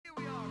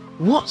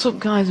What's up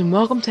guys, and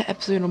welcome to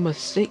episode number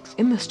 6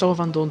 in the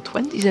Stoffel Vandoorne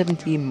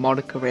 2017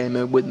 Monte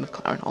Carlo with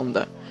McLaren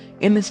Honda.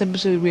 In this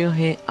episode we are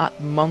here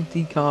at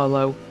Monte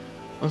Carlo.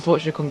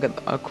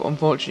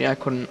 Unfortunately I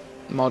couldn't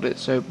mod it,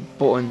 so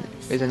Button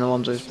is in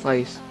Alonso's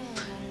place.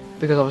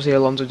 Because obviously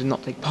Alonso did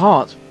not take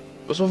part.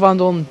 But Stoffel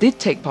Vandoorne did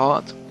take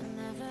part.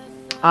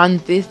 And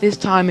this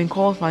time in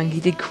qualifying he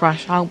did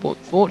crash out, but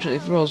fortunately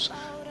for us,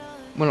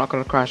 we're not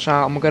going to crash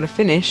out and we're going to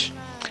finish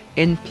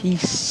in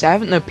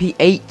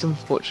P8,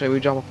 unfortunately we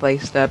dropped a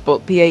place there,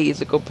 but P8 is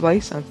a good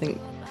place. I think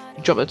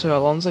we dropped it to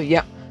Alonso,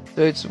 yep.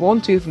 So it's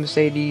 1-2 for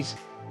Mercedes,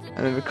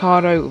 and then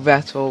Ricciardo,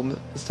 Vettel,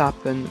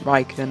 Verstappen,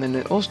 Raikkonen, and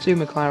then us two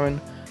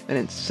McLaren, then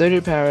it's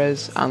Sergio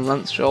Perez, and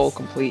Lance Stroll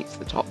completes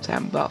the top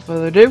 10. Without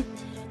further ado,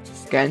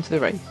 get into the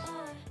race.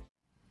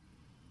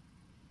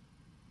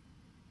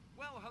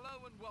 Well,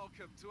 hello and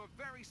welcome to a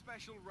very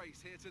special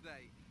race here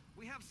today.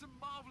 We have some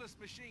marvellous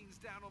machines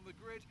down on the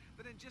grid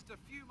that in just a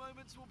few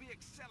moments will be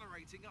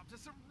accelerating up to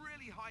some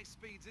really high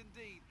speeds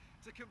indeed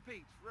to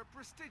compete for a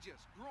prestigious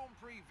Grand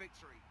Prix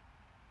victory.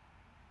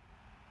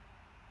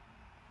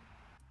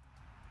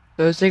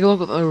 So let's take a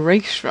look at the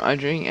race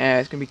strategy.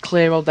 It's going to be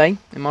clear all day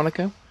in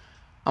Monaco.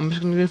 I'm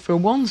just going to go for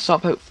one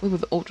stop, hopefully,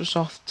 with the Ultra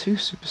Soft to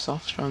Super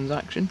Soft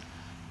transaction.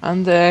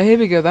 And here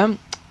we go then,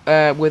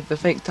 with the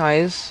fake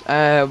tyres.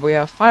 We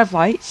have 5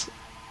 lights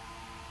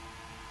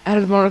ahead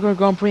of the Monaco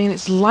Grand Prix, and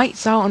it's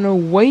lights out and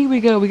away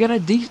we go. We get a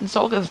decent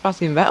start. Get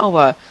Sebastian Vettel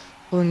there,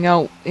 pulling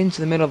out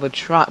into the middle of the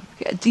track.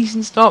 We get a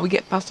decent start. We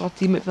get past our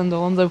teammate Fernando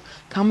Alonso.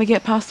 Can we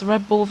get past the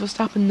Red Bull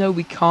Verstappen? No,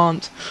 we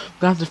can't.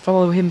 We're going to have to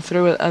follow him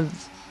through it,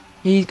 as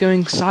he's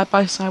going side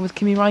by side with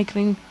Kimi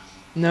Raikkonen.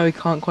 No, we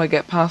can't quite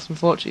get past,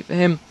 unfortunately for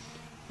him.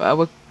 But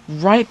we're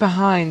right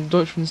behind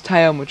Dutchman's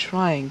tail, and we're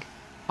trying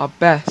our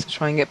best to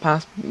try and get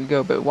past. We go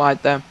a bit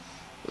wide there.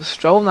 But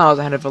Stroll now is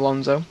ahead of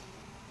Alonso.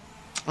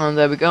 And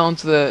we go on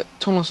to the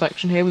tunnel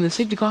section here when the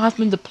safety car has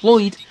been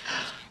deployed.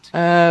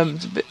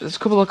 There's a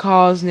couple of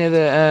cars near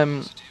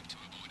the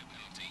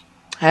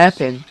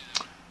hairpin,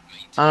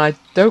 and I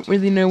don't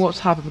really know what's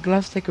happened. We're going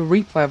to have to take a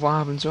replay of what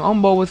happened. So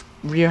on board with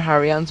Rio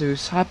Haryanto,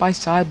 who's side by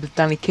side with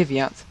Danny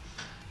Kvyat.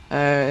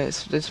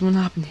 Did something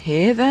happen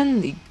here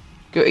then?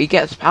 He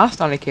gets past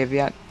Danny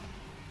Kvyat,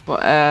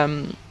 but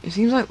it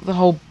seems like the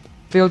whole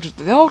field,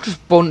 they all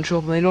just bunch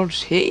up and they all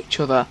just hit each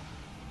other.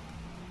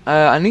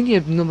 I need to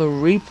get another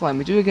replay, and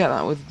we do get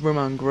that with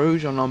Romain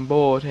Grosjean on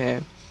board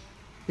here.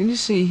 You can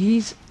just see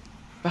he's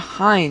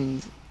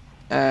behind,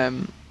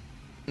 no,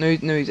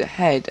 he's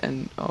ahead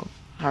of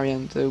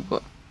Haryanto,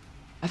 but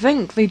I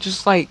think they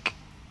just like,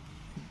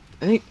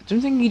 I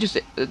didn't think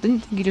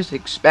he just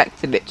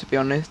expected it, to be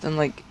honest, and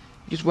like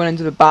he just went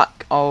into the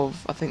back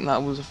of, I think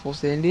that was a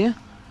Force India,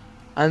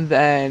 and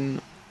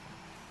then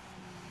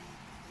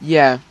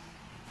yeah,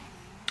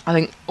 I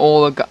think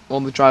all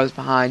the drivers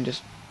behind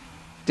just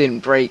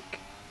didn't break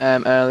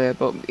earlier.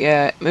 But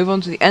yeah, move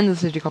on to the end of the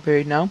safety car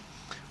period now.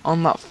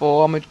 On lap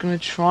 4, I'm going to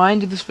try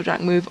and do the switch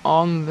track move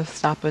on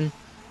Verstappen.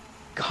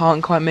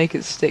 Can't quite make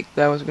it stick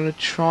though. I'm going to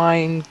try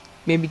and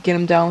maybe get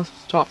him down,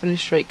 start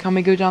finish straight. Can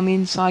we go down the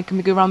inside? Can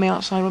we go around the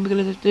outside? What are we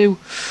going to do?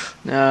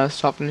 No,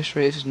 start finish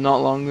straight. It's just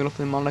not long enough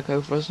in Monaco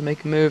for us to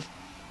make a move.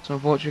 So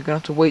unfortunately we're going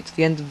to have to wait to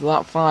the end of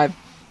lap 5,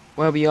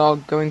 where we are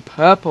going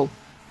purple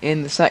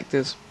in the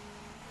sectors.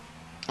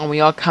 And we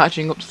are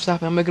catching up to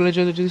Verstappen, and we're going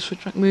to do the switch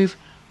track move.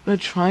 We're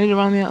trying it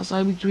around the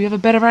outside. Do we have a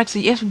better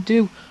exit? Yes, we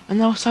do. And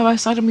now side by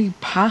side, and we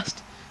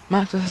passed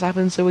Max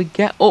Verstappen, so we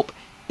get up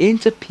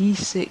into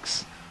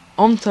P6,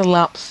 onto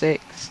lap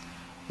 6.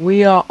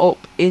 We are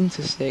up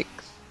into 6.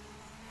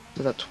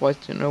 So that twice,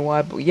 don't know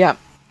why, but yeah.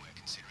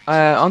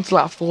 Onto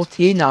lap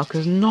 14 now,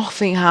 because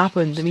nothing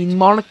happened. I mean,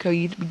 Monaco,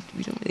 we don't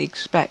really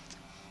expect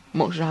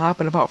much to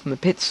happen apart from the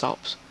pit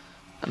stops.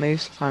 And maybe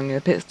finding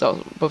the pit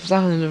stops. But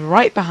Verstappen is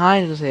right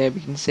behind us here,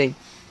 we can see.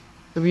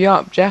 So we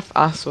are, Jeff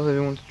asked us if we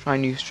want to try a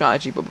new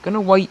strategy, but we're going to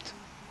wait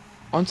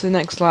onto the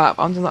next lap,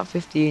 onto lap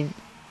 15,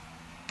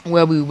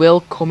 where we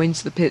will come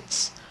into the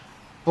pits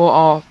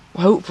for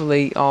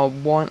hopefully our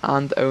one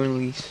and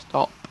only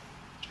stop.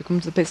 So we come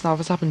to the pits now.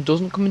 Verstappen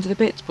doesn't come into the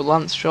pits, but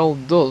Lance Stroll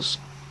does.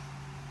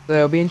 So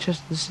it'll be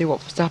interesting to see what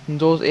Verstappen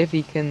does, if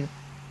he can,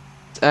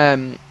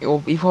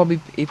 he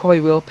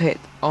probably will pit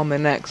on the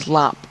next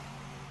lap.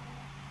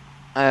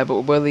 But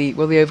will he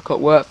overcut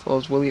work for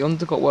us? Will he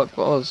undercut work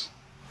for us?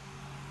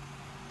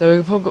 So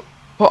we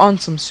put on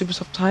some super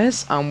soft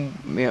tyres, and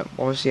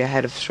obviously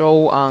ahead of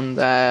Stroll, and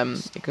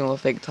ignore the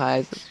fake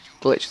tyres,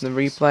 glitch in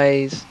the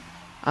replays,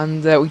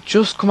 and we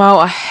just come out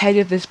ahead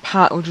of this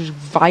pack, which is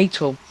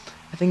vital.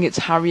 I think it's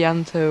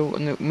Haryanto,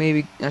 and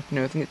maybe I don't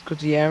know. I think it's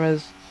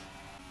Gutierrez,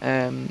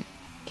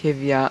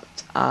 Kvyat,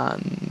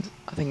 and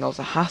I think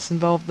also Haas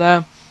involved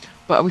there.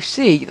 But we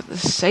see that the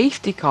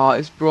safety car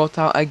is brought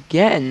out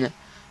again,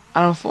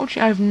 and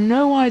unfortunately, I have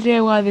no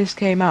idea why this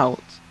came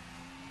out.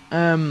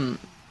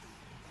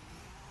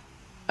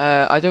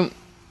 I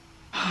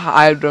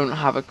don't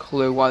have a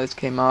clue why this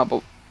came out,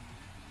 but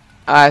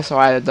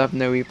sorry, I have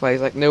no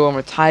replays. Like, no one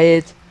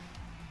retired.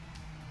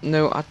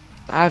 No, I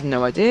have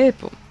no idea.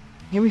 But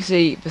here we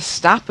see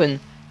Verstappen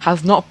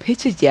has not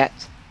pitted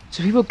yet,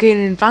 so people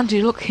gaining an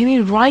advantage. Look, Kimi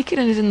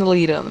Raikkonen is in the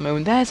lead at the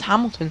moment. There's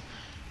Hamilton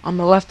on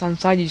the left-hand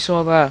side. You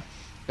saw there,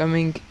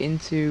 going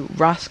into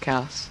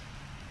Raskas,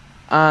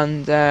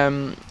 and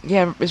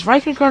yeah, is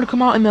Raikkonen going to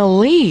come out in the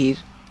lead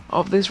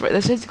of this?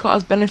 The safety car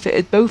has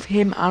benefited both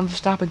him and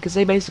Verstappen because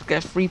they basically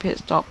get a free pit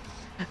stop.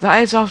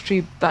 That is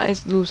Austria. That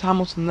is Lewis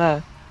Hamilton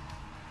there,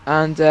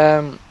 and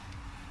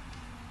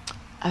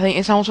I think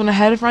it's Hamilton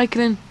ahead of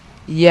Raikkonen.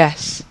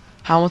 Yes,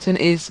 Hamilton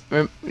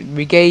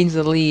regains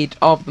the lead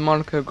of the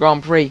Monaco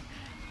Grand Prix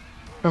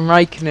from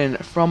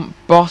Raikkonen, from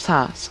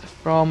Bottas,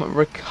 from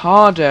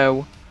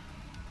Ricciardo,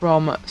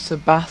 from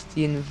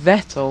Sebastian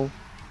Vettel,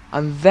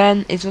 and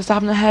then is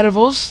Verstappen ahead of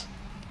us?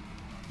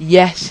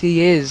 Yes,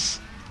 he is.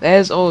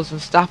 There's us.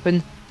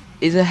 Verstappen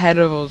is ahead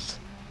of us.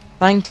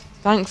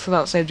 Thanks for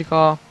that safety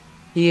car.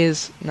 He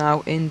is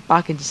now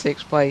back into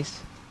 6th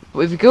place.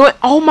 But if we go,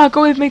 oh my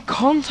god, we've made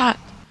contact.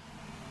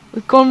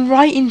 We've gone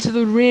right into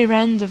the rear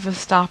end of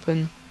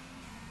Verstappen,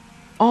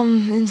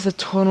 on into the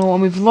tunnel,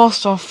 and we've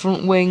lost our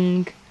front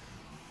wing.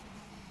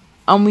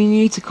 And we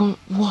need to come.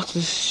 What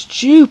a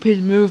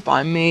stupid move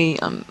by me!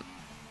 I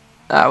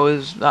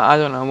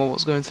don't know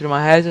what's going through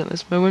my head at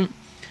this moment.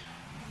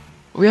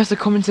 We have to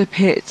come into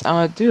pit, and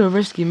I do a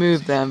risky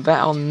move there. And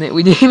Vettel,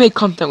 we did make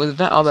contact with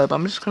Vettel there, but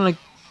I'm just gonna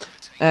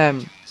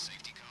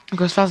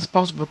go as fast as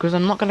possible because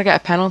I'm not gonna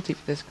get a penalty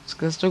for this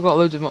because I've still got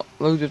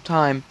loads of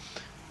time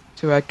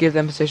to give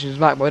them positions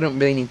back, but I don't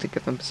really need to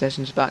give them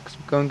positions back because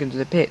we're going into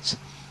the pits.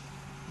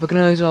 We're going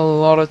to lose a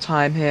lot of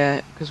time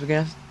here because we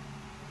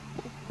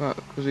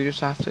just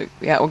have to.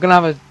 Yeah, we're going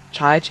to have a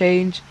tyre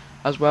change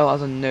as well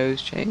as a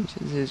nose change.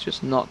 This is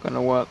just not going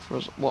to work for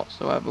us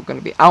whatsoever. We're going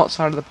to be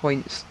outside of the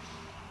points.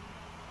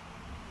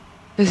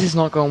 This is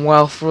not going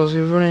well for us.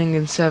 We're running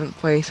in 7th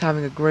place,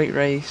 having a great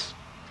race.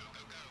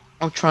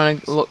 I'm trying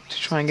to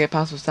try and get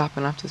past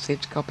Verstappen after the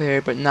safety car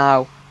period, but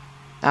now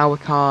we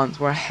can't.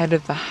 We're ahead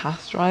of the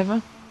Haas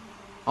driver.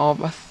 I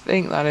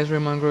think that is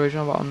Romain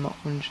Grosjean, but I'm not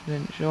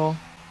 100% sure.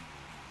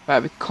 Right,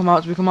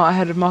 do we come out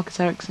ahead of Marcus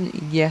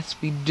Ericsson? Yes,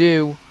 we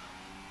do.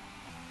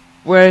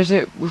 Where is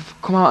it? We've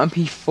come out in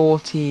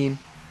P14.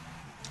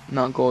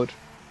 Not good.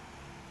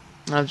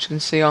 As you can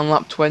see on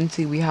lap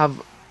 20, we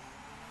have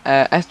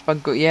Esteban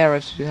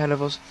Gutierrez ahead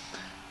of us.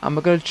 And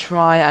we're going to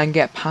try and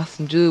get past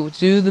and do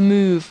the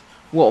move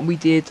what we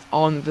did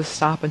on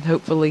Verstappen,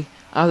 hopefully.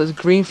 As it's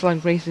green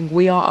flag racing,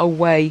 we are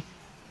away.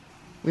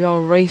 We are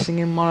racing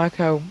in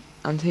Monaco.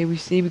 And here we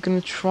see we're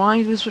going to try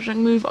and do the switchback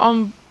move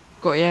on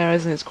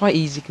Gutierrez, and it's quite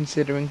easy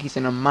considering he's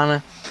in a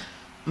manor.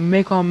 We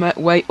make our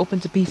way up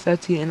into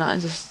P13, and that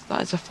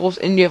is a Force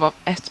India of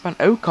Esteban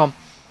Ocon.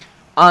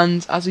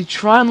 And as we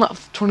try on lap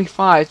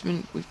 25,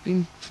 we've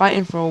been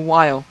fighting for a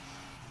while.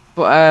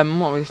 But I'm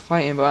not really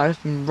fighting, but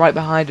I've been right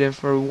behind him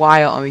for a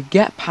while, and we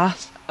get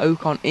past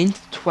Ocon into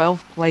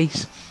 12th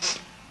place.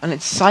 And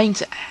it's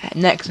Sainz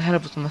next ahead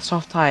of us on the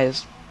soft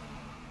tyres.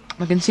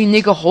 I can see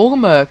Nico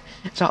Hulkenberg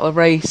is out of the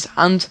race,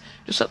 and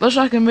just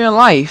like in real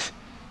life,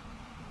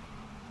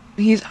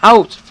 he's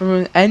out from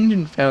an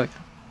engine failure.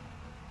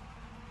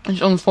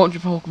 It's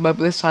unfortunate for Hulkenberg, but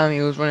this time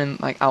he was running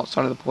like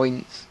outside of the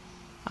points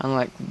and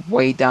like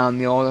way down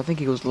the order. I think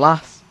he was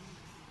last.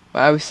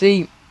 But we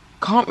see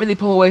can't really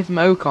pull away from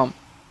Ocon.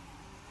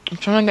 I'm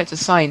trying to get to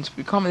Sainz, but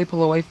we can't really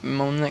pull away from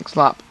him on the next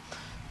lap.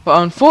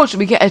 But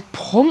unfortunately, we get a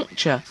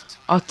puncture.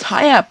 Our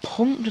tyre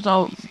punctures.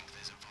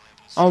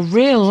 Our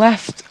rear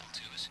left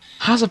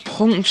has a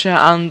puncture,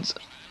 and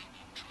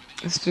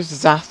it's just a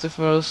disaster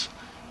for us.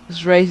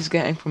 This race is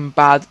getting from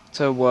bad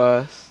to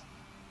worse.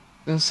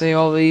 You can see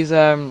all these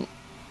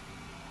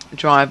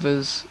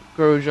drivers,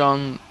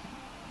 Grosjean,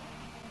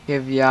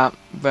 Kvyat,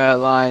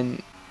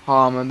 Verline,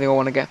 Palmer, they all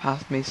want to get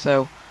past me.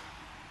 So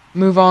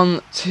move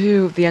on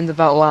to the end of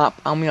that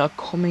lap, and we are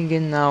coming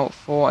in now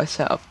for a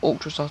set of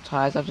ultra soft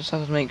tyres. I just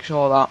have to make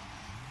sure that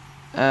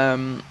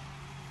I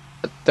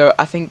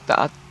think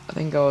I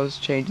was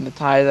changing the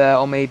tyre there,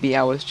 or maybe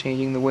I was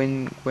changing the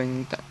wing,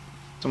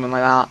 something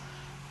like that.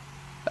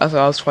 I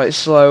thought I was quite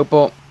slow,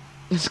 but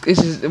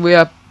we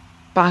are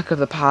back of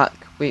the pack.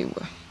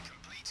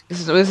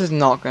 This is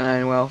not going to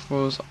end well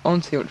for us.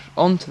 Onto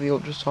the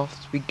ultra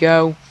softs we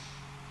go.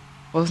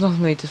 Well, there's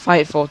nothing really to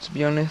fight for, to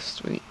be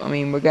honest.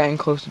 We're getting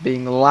close to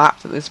being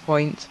lapped at this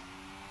point.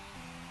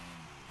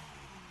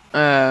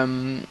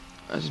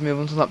 Let's move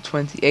on to lap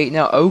 28.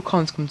 Now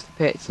Ocon's come to the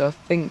pit, so I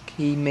think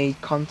he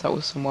made contact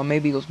with someone.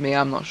 Maybe it was me,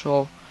 I'm not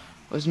sure.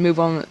 Let's move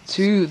on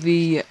to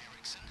the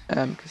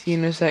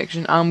casino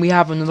section, and we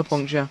have another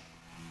puncture.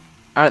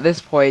 At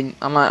this point,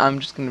 I'm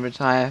just going to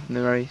retire from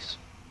the race.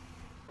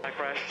 I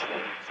crashed.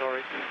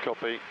 Sorry.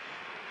 Copy.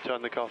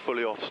 Turn the car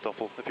fully off,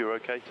 Stoffel. If you're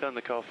okay, turn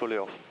the car fully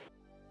off.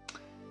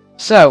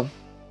 So,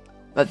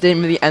 that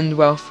didn't really end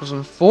well for us.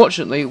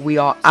 Unfortunately, we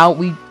are out.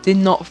 We did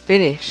not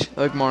finish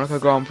the Monaco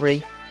Grand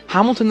Prix.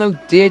 Hamilton, though,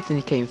 did, and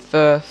he came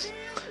first.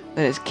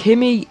 Then it's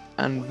Kimi,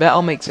 and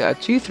Vettel makes it a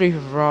 2-3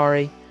 for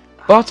Ferrari.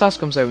 Bottas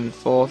comes home in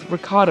 4th.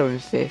 Ricciardo in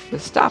 5th.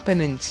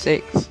 Verstappen in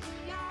 6th.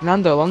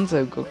 Fernando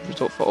Alonso, good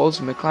result for us,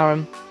 and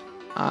McLaren.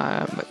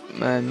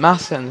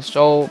 Massa and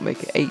Stroll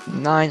make it 8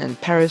 and 9, and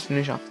Perez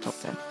finish off the top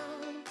 10.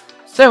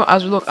 So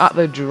as we look at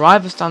the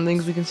driver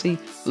standings, we can see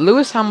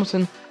Lewis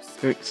Hamilton,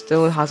 who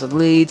still has a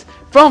lead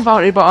from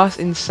Valtteri Bottas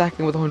in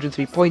second with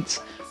 103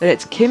 points. Then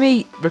it's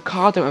Kimi,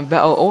 Ricciardo and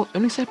Vettel, all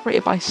only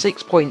separated by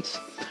 6 points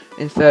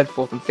in third,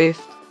 fourth and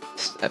fifth.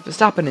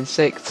 Verstappen in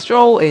 6th,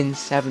 Stroll in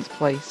 7th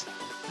place.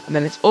 And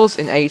then it's us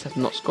in 8th after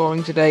not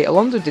scoring today.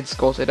 Alonso did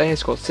score today, he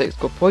scored 6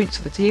 good points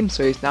for the team,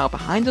 so he's now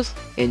behind us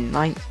in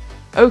 9th.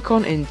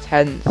 Ocon in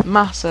 10th,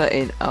 Massa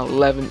in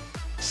 11th,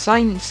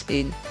 Sainz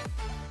in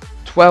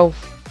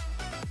 12th,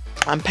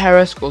 and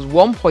Perez scores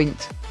 1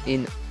 point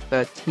in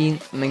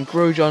 13th, and then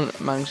Grosjean,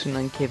 Magnussen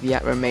and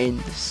Kvyat remain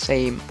the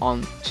same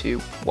on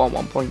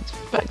 1 points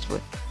respectively.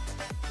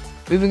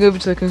 Moving over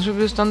to the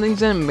constructors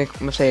standings then,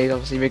 Mercedes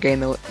obviously not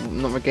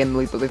regained the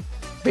lead, but they've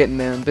been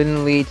in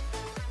the lead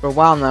for a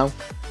while now.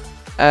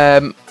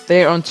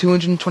 They are on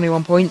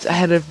 221 points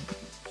ahead of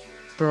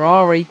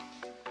Ferrari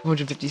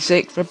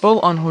 156, Red Bull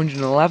on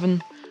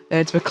 111. Then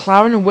it's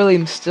McLaren and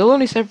Williams still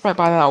only separated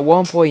by that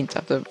 1 point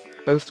after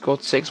both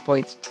scored 6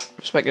 points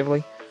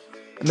respectively.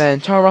 And then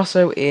Toro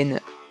Rosso in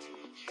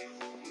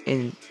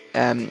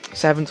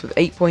 7th with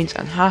 8 points,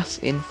 and Haas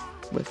in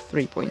with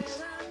 3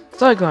 points.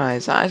 So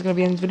guys, that is going to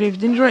be the end of the video. If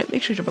you did enjoy it,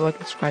 make sure to drop a like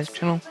and subscribe to the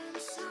channel.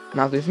 And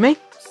that'll do it for me.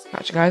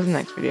 Catch you guys in the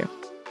next video.